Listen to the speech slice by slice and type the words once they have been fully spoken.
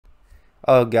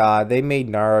Oh god, they made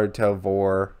Naruto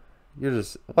vore. You're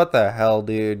just, what the hell,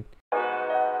 dude?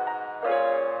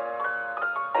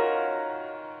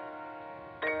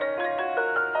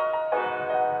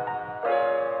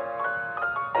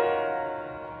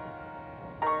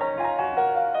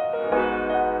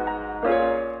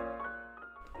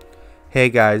 Hey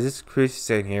guys, this is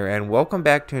kurisu-san here, and welcome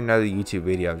back to another YouTube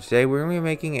video. Today we're going to be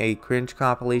making a cringe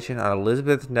compilation on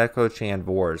Elizabeth Neko-chan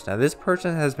vores. Now this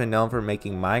person has been known for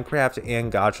making Minecraft and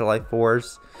gacha like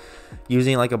vores,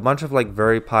 using like a bunch of like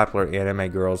very popular anime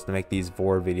girls to make these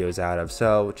vore videos out of.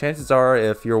 So chances are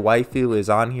if your waifu is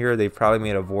on here, they've probably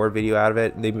made a vore video out of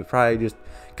it, and they've probably just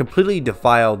completely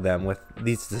defiled them with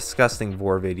these disgusting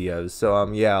vore videos. So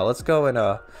yeah, let's go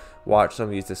and watch some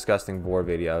of these disgusting vore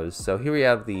videos. So here we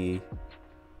have the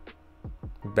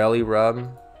belly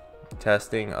rub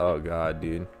testing. Oh god,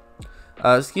 dude.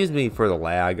 Excuse me for the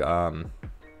lag.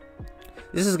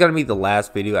 This is gonna be the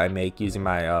last video I make using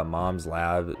my mom's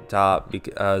laptop,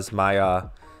 because my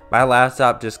my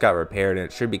laptop just got repaired and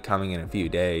it should be coming in a few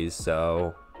days.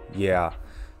 So yeah.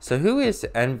 So who is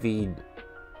Envegs,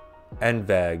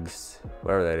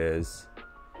 whatever that is?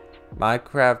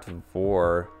 Minecraft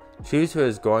vore. Choose who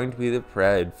is going to be the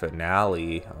pred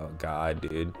finale. Oh god,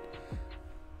 dude.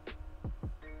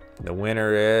 The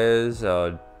winner is,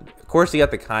 of course, you got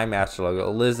the Kai Master logo.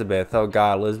 Elizabeth. Oh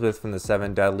god, Elizabeth from the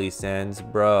 7 Deadly Sins,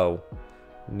 bro.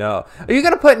 No, are you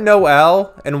gonna put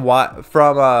Noelle and what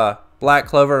from Black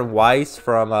Clover and Weiss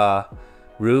from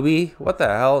Ruby? What the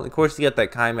hell? Of course, you got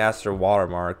that Kai Master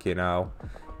watermark. You know,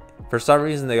 for some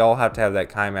reason they all have to have that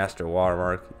Kai Master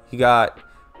watermark. You got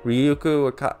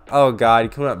Ryuku. Oh god, you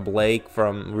coming up Blake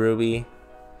from Ruby.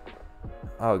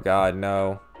 Oh god,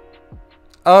 no.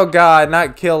 Oh god,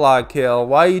 not Kill La Kill.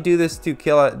 Why you do this to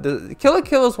Kill La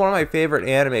Kill is one of my favorite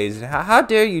animes. How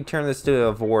dare you turn this to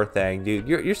a vore thing, dude?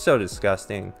 You're so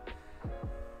disgusting.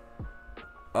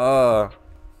 Oh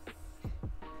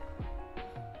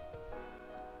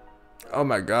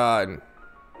my god.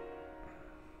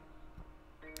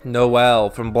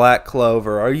 Noelle from Black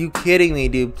Clover. Are you kidding me,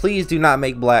 dude? Please do not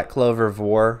make Black Clover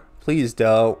vore. Please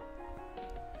don't.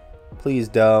 Please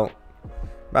don't.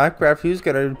 Minecraft, who's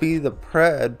gonna be the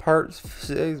pred? Part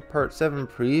 7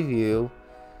 preview.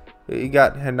 You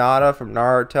got Hinata from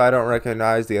Naruto. I don't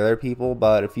recognize the other people,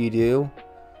 but if you do,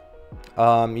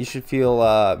 you should feel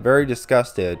very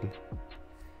disgusted.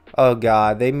 Oh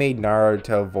god, they made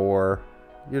Naruto vore.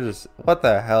 You're just, what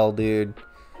the hell, dude?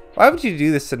 Why would you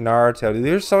do this to Naruto? Dude,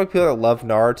 there's so many people that love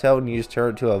Naruto and you just turn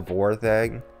it to a vore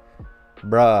thing.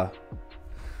 Bruh.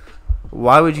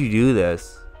 Why would you do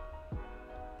this?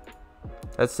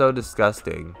 That's so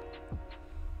disgusting.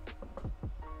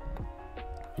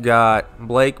 Got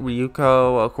Blake,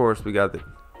 Ryuko. Of course, we got the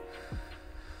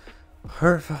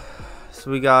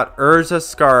so we got Urza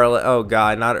Scarlet. Oh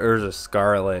god, not Urza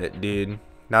Scarlet, dude.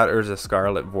 Not Urza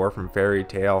Scarlet vore from Fairy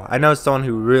Tail. I know someone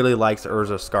who really likes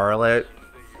Urza Scarlet.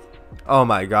 Oh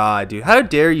my god, dude. How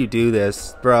dare you do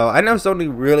this, bro? I know someone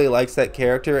who really likes that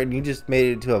character and you just made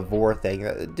it into a vore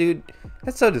thing. Dude,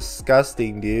 that's so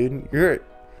disgusting, dude.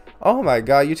 Oh my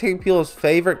god, you're taking people's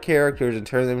favorite characters and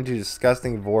turning them into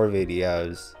disgusting vore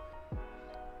videos.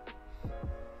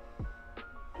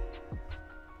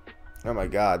 Oh my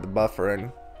god, the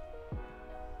buffering.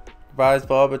 Prize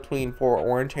ball between 4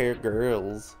 orange-haired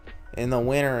girls. And the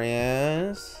winner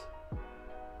is...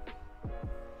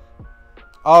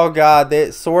 Oh god,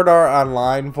 that Sword Art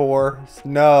Online vore.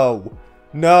 No.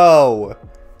 No.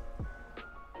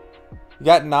 You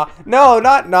got no,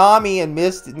 not Nami and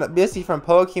Misty from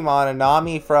Pokemon, and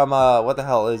Nami from what the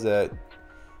hell is it?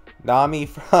 Nami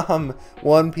from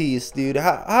One Piece, dude.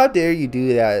 How dare you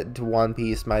do that to One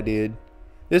Piece, my dude?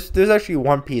 There's actually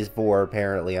One Piece vore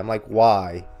apparently. I'm like,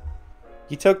 why?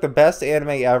 You took the best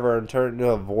anime ever and turned it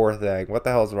into a vore thing. What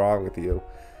the hell's wrong with you?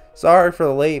 Sorry for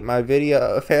the late. My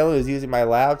family was using my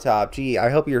laptop. Gee, I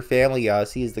hope your family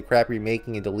sees the crap you're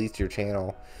making and deletes your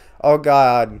channel. Oh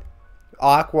god.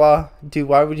 Aqua, dude,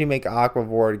 why would you make Aqua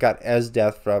vore? Got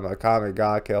Esdeath from a comic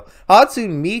god kill.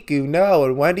 Hatsune Miku, no,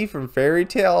 and Wendy from Fairy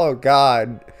Tail. Oh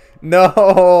god,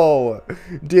 no,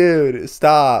 dude,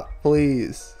 stop,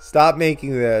 please, stop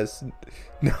making this.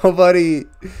 Nobody.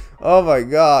 Oh my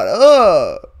god.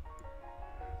 Ugh.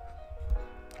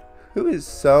 Who is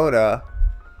Sona?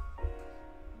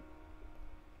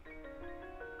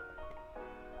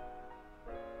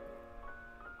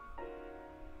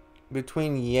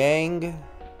 Between Yang,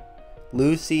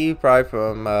 Lucy, probably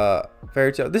from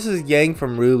Fairy Tail. This is Yang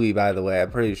from Ruby, by the way.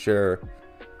 I'm pretty sure.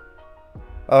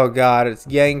 Oh god, it's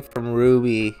Yang from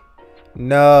Ruby.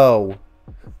 No.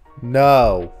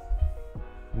 No.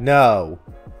 No.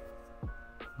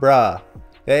 Bruh.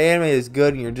 The anime is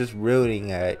good and you're just ruining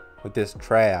it with this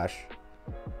trash.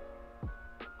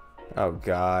 Oh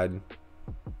god.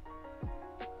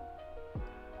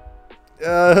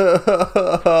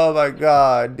 Oh my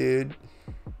god, dude.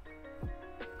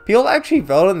 People actually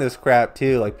vote on this crap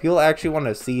too. Like, people actually want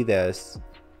to see this.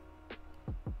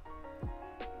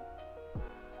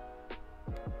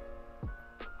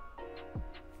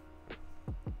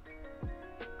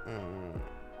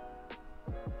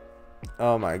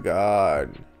 Oh my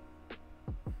god.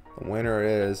 The winner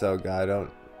is, oh god,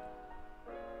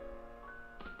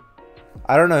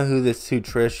 I don't know who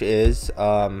Trish is. If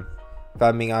I'm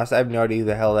being honest, I have no idea who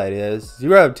the hell that is.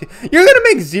 02. You're gonna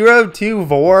make 02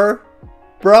 vore?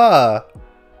 Bruh.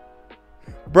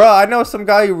 Bruh, I know some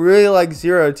guy who really likes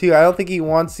 02. I don't think he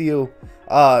wants you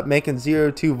making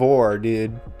 02 vore,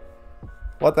 dude.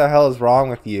 What the hell is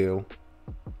wrong with you?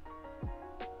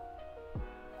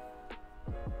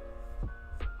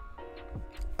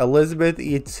 Elizabeth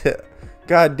eats it.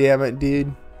 God damn it,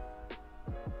 dude.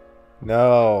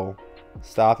 No.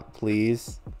 Stop it,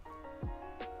 please.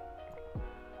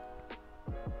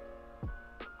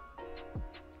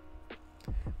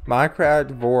 Minecraft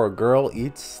vore, girl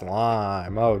eats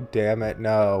slime. Oh, damn it,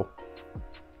 no.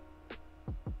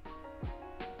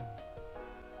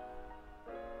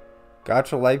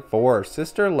 Gacha Life vore,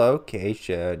 sister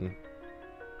location.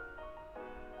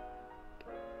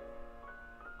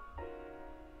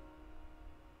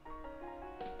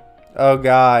 Oh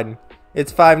god.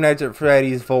 It's Five Nights at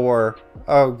Freddy's vore.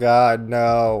 Oh god,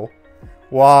 no.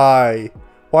 Why?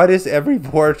 Why does every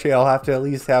vore channel have to at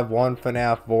least have one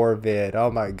FNAF vore vid?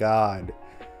 Oh my god.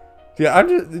 Dude,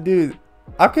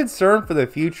 I'm concerned for the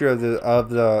future of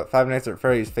the Five Nights at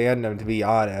Freddy's fandom, to be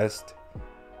honest.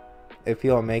 If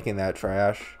people are making that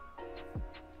trash.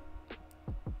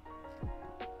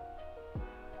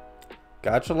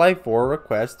 Gacha Life vore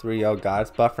request 3. Oh god,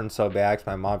 it's buffering so bad 'cause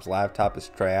my mom's laptop is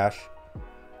trash.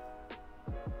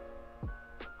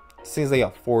 Seems like a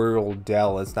 4-year-old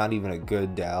Dell. It's not even a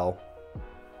good Dell.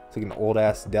 It's like an old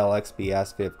ass Dell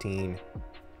XPS 15.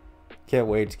 Can't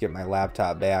wait to get my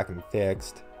laptop back and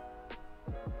fixed.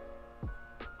 The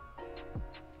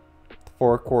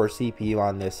 4-core CPU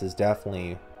on this is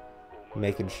definitely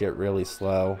making shit really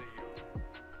slow.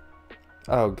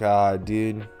 Oh god,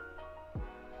 dude.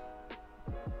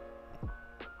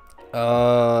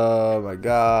 Oh my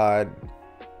god.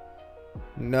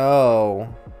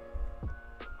 No.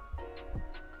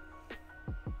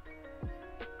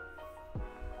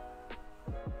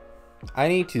 I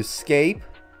need to escape.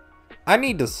 I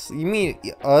need to. You mean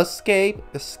escape?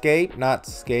 Escape, not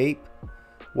escape.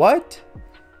 What?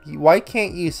 Why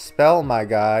can't you spell, my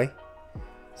guy?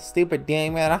 Stupid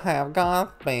demon, I have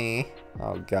got me.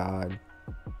 Oh god.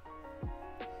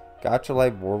 Gacha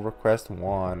Life vore request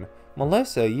 1.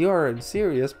 Melissa, you are in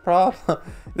serious problem.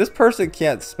 This person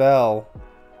can't spell.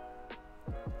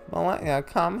 Melissa,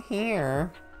 come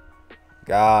here.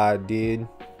 God, dude.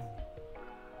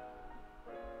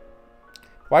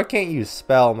 Why can't you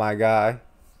spell, my guy?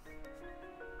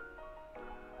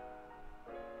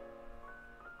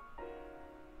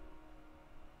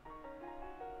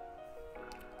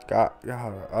 God,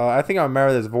 I think I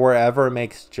remember this. Forever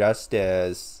makes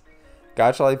justice.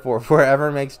 Gacha Life vore,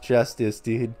 forever makes justice,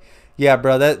 dude. Yeah,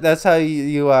 bro. That's how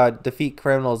you defeat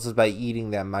criminals, is by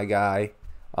eating them, my guy.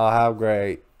 Oh, how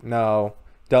great! No,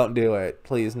 don't do it,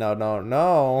 please. No, no,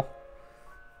 no.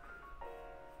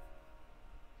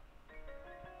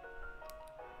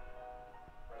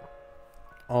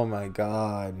 Oh my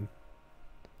god.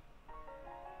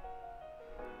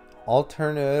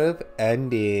 Alternative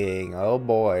ending. Oh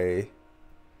boy.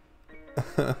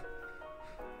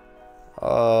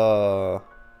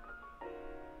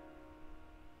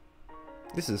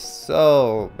 This is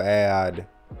so bad.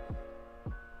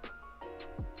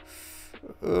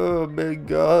 Oh my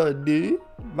god, dude.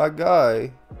 My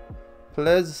guy.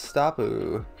 Please stop.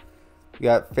 You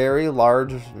got very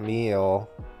large meal.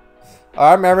 Oh,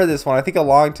 I remember this one. I think a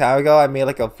long time ago I made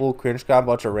like a full cringe con, a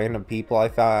bunch of random people I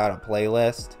found on a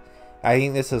playlist. I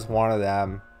think this is one of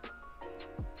them.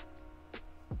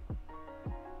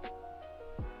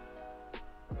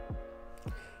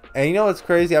 And you know what's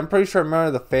crazy? I'm pretty sure I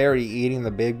remember the fairy eating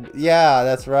the big... Yeah,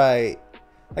 that's right.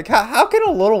 Like, how can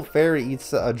a little fairy eat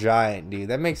a giant, dude?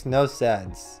 That makes no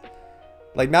sense.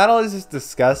 Like, not only is this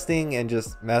disgusting and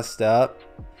just messed up,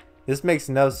 this makes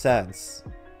no sense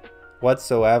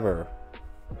whatsoever.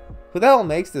 Who the hell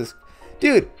makes this?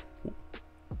 Dude,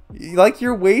 like,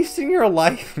 you're wasting your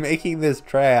life making this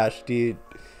trash, dude.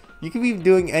 You could be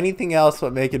doing anything else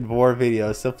but making vore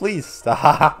videos, so please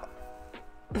stop.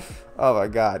 Oh my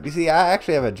god. You see, I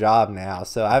actually have a job now,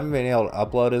 so I haven't been able to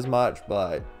upload as much,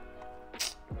 but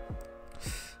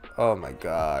oh my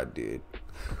god, dude.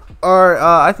 Or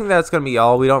I think that's gonna be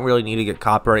all. We don't really need to get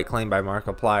copyright claimed by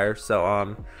Markiplier.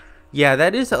 So yeah,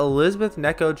 that is Elizabeth,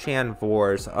 Neko, Chan,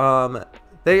 Vores.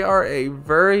 They are a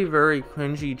very, very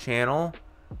cringy channel.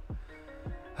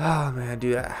 Oh man,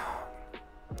 dude.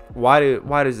 Why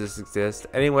does this exist?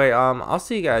 Anyway, I'll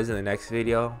see you guys in the next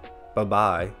video. Bye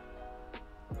bye.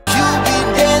 You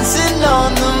be dancing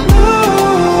on the